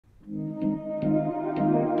Hi,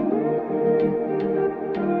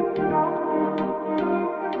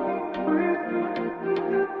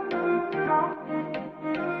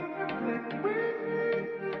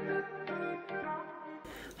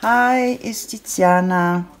 it's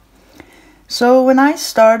Tiziana. So when I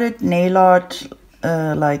started nail art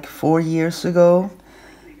like 4 years ago,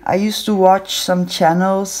 I used to watch some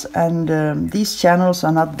channels, and these channels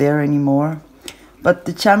are not there anymore. But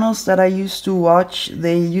the channels that I used to watch,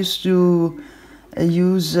 they used to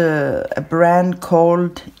use a brand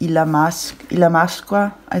called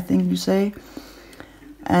Illamasqua, I think you say.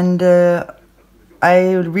 And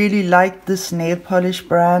I really liked this nail polish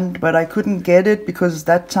brand, but I couldn't get it because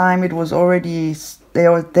that time it was already, they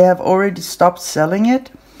have already stopped selling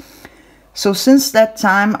it. So since that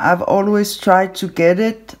time, I've always tried to get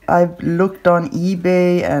it. I've looked on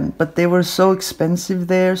eBay, but they were so expensive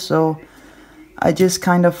there, so I just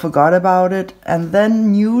kind of forgot about it. And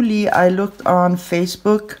then newly I looked on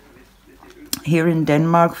Facebook here in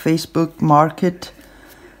Denmark, Facebook Market,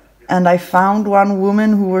 and I found one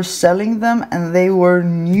woman who was selling them, and they were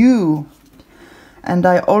new. And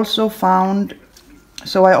I also found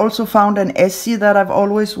an Essie that I've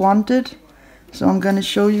always wanted. So I'm going to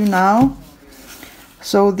show you now.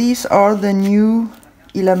 So these are the new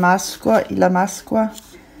Illamasqua.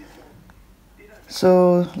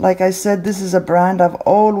 So like I said, this is a brand I've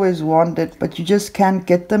always wanted, but you just can't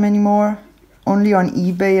get them anymore. Only on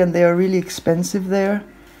eBay, and they are really expensive there.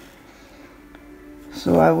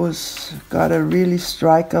 So I got a really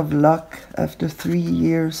strike of luck after 3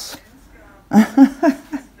 years.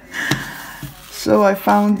 So I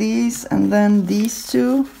found these, and then these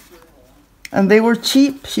two. And they were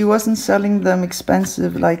cheap. She wasn't selling them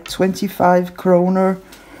expensive, like 25 kroner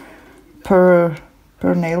per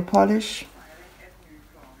nail polish.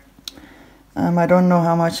 I don't know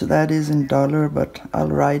how much that is in dollar, but I'll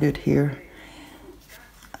write it here.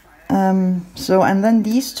 And then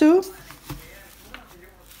these two.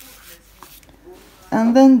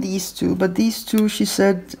 And then these two. But these two, she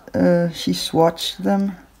said she swatched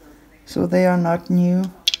them, so they are not new.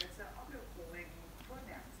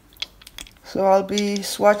 So I'll be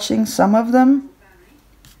swatching some of them.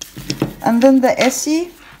 And then the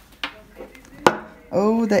Essie.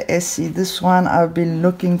 Oh, the Essie. This one, I've been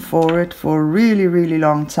looking for it for a really, really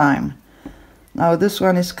long time. Now this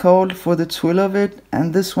one is called For the Thrill of It.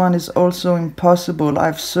 And this one is also impossible.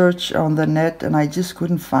 I've searched on the net and I just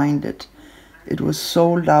couldn't find it. It was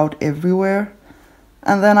sold out everywhere.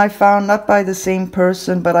 And then I found, not by the same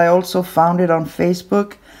person, but I also found it on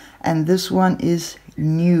Facebook. And this one is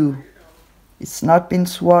new. It's not been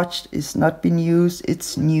swatched, it's not been used,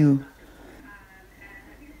 it's new.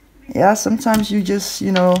 Yeah, sometimes you just,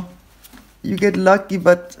 you get lucky,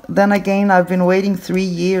 but then again, I've been waiting 3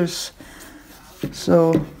 years.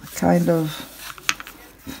 So, kind of,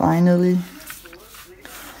 finally.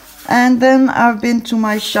 And then I've been to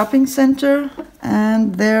my shopping center,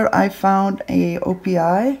 and there I found a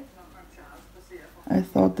OPI. I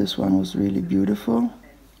thought this one was really beautiful.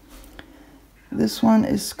 This one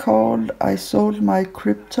is called I Sold My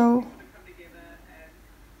Crypto,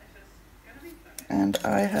 and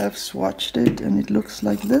I have swatched it, and it looks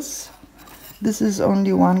like this. This is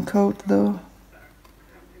only one coat though,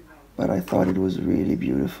 but I thought it was really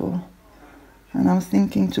beautiful, and I'm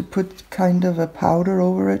thinking to put kind of a powder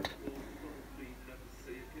over it.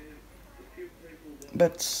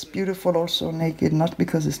 But it's beautiful also naked, not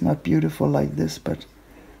because it's not beautiful like this, but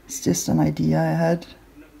it's just an idea I had.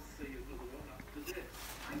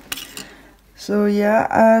 So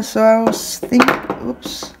yeah, so I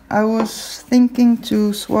was thinking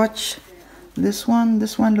to swatch this one.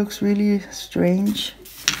 This one looks really strange.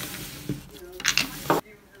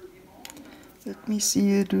 Let me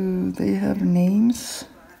see, do they have names?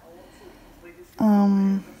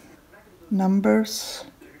 Numbers?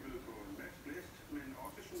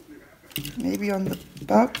 Maybe on the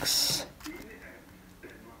box?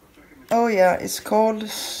 Oh yeah, it's called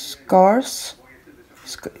Scars.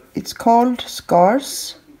 It's called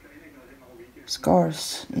Scars.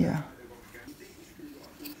 Scars, yeah.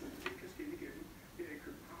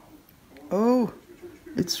 Oh,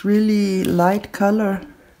 it's really light color.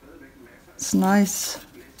 It's nice.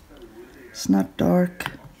 It's not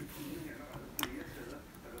dark.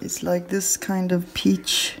 It's like this kind of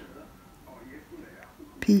peach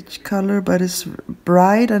color, but it's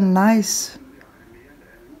bright and nice.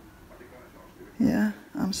 Yeah,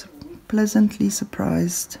 I'm pleasantly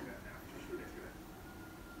surprised.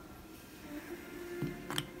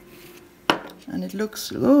 And it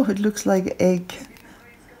looks, oh, it looks like egg,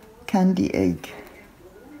 candy egg.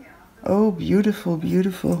 Oh, beautiful,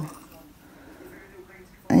 beautiful.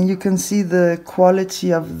 And you can see the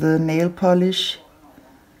quality of the nail polish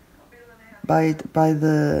by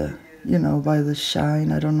the, you know, by the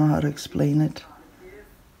shine. I don't know how to explain it.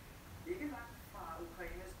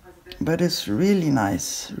 But it's really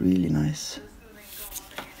nice, really nice.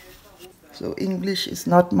 So English is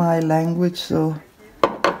not my language, so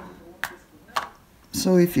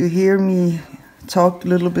if you hear me talk a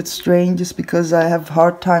little bit strange, it's because I have a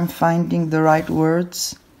hard time finding the right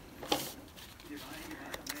words.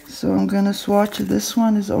 So I'm gonna swatch. This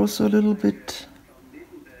one is also a little bit,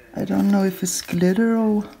 I don't know if it's glitter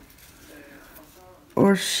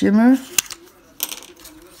or shimmer.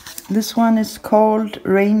 This one is called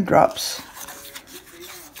Raindrops.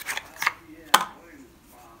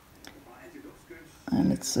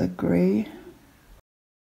 And it's a gray.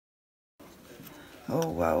 Oh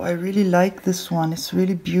wow, I really like this one. It's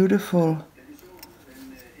really beautiful.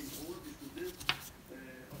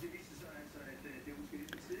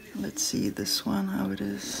 Let's see this one, how it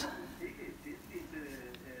is.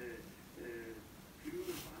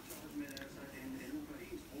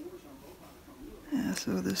 Yeah,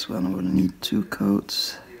 so this one will need 2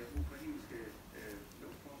 coats.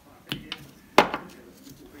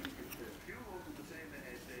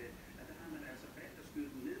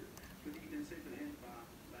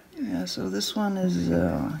 Yeah, so this one is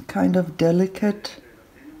kind of delicate.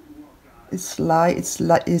 It's light.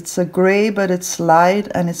 It's a gray, but it's light,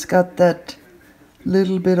 and it's got that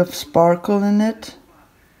little bit of sparkle in it.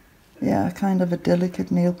 Yeah, kind of a delicate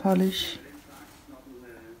nail polish.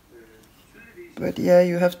 But yeah,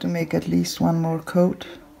 you have to make at least 1 more coat.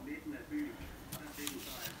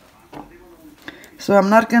 So I'm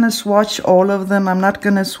not gonna swatch all of them. I'm not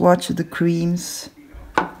gonna swatch the creams.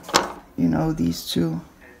 You know, these 2.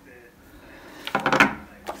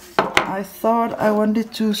 I thought I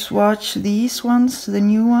wanted to swatch these ones, the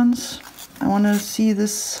new ones. I want to see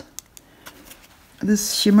this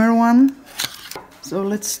shimmer one. So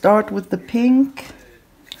let's start with the pink.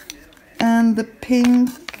 And the pink,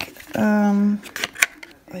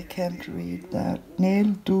 I can't read that.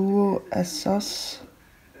 Nail Duo Asos,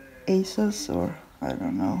 or I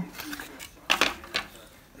don't know.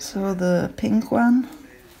 So the pink one,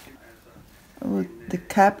 the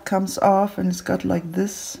cap comes off and it's got like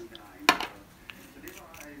this.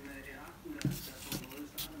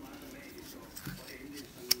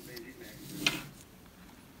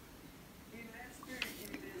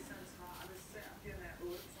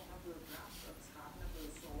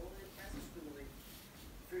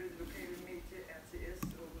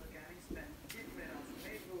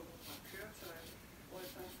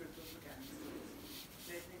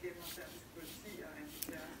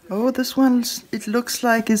 Oh, this one, it looks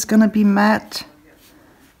like it's gonna be matte.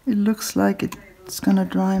 It looks like it's gonna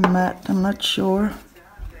dry matte. I'm not sure.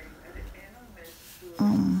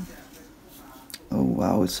 Oh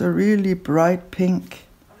wow, it's a really bright pink.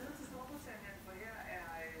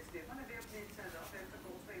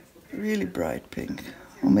 Really bright pink.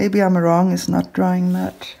 Or maybe I'm wrong, it's not drying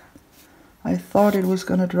matte. I thought it was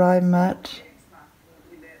gonna dry matte.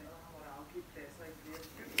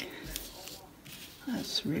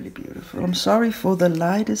 That's really beautiful. I'm sorry for the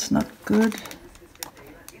light, it's not good.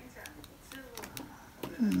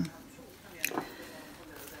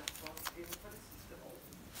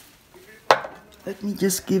 Let me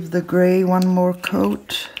just give the gray 1 more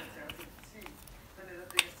coat.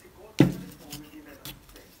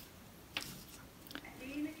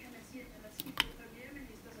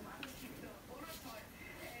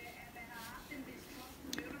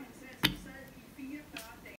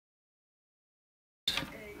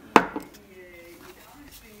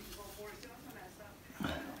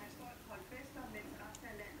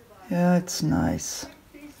 Yeah, it's nice.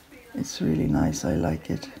 It's really nice. I like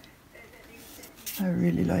it. I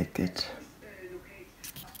really like it.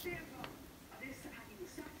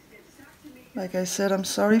 Like I said, I'm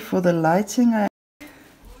sorry for the lighting.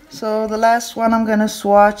 So the last one I'm gonna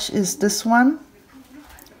swatch is this one.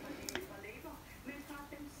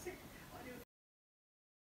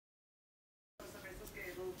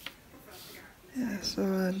 Yeah, so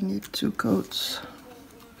I'll need 2 coats.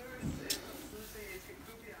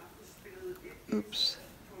 Oops.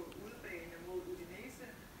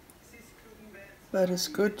 But it's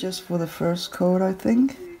good just for the first coat, I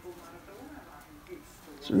think.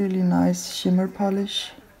 It's really nice shimmer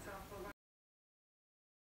polish.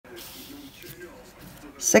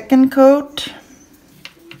 Second coat.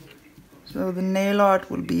 So the nail art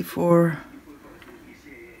will be for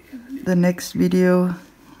the next video.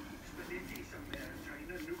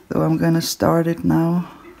 So I'm gonna start it now.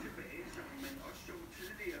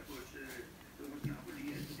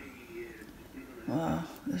 Wow,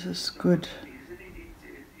 This is good.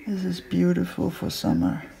 This is beautiful for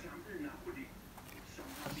summer.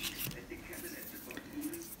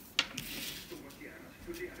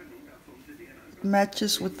 It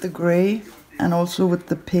matches with the gray and also with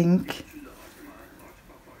the pink.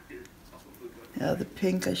 Yeah, the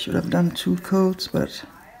pink, I should have done 2 coats, but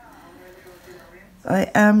I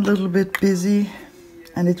am a little bit busy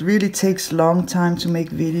and it really takes a long time to make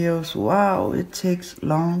videos. Wow, it takes a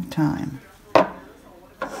long time.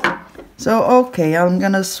 So, okay, I'm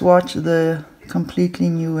gonna swatch the completely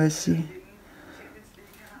new Essie.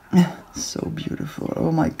 So beautiful.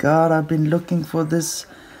 Oh my god, I've been looking for this.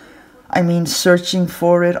 I mean, searching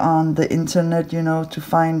for it on the internet, you know, to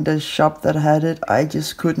find a shop that had it. I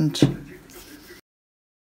just couldn't.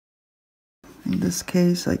 In this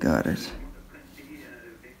case, I got it.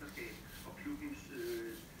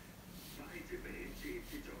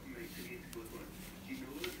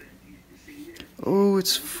 Oh,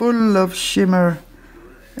 it's full of shimmer.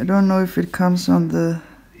 I don't know if it comes on the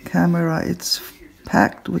camera. It's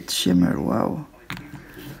packed with shimmer. Wow.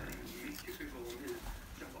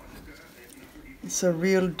 It's a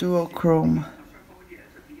real duochrome.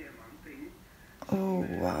 Oh,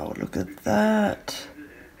 wow. Look at that.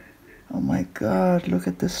 Oh my god. Look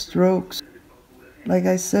at the strokes. Like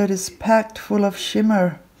I said, it's packed full of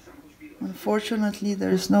shimmer. Unfortunately,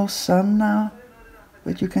 there is no sun now.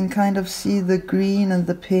 But you can kind of see the green and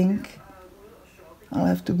the pink. I'll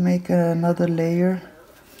have to make another layer.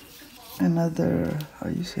 Another, how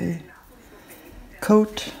you say,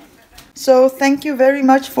 coat. So thank you very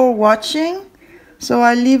much for watching. So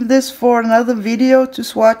I leave this for another video to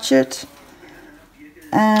swatch it.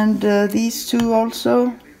 And these 2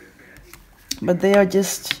 also. But they are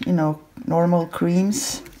just, you know, normal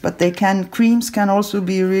creams. But creams can also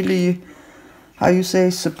be really, how you say,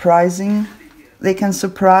 surprising. They can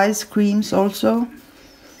surprise creams also.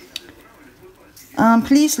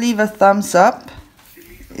 Please leave a thumbs up.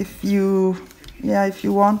 If you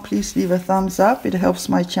want, please leave a thumbs up. It helps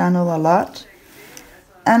my channel a lot.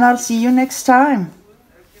 And I'll see you next time.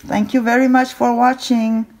 Thank you very much for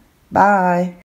watching. Bye.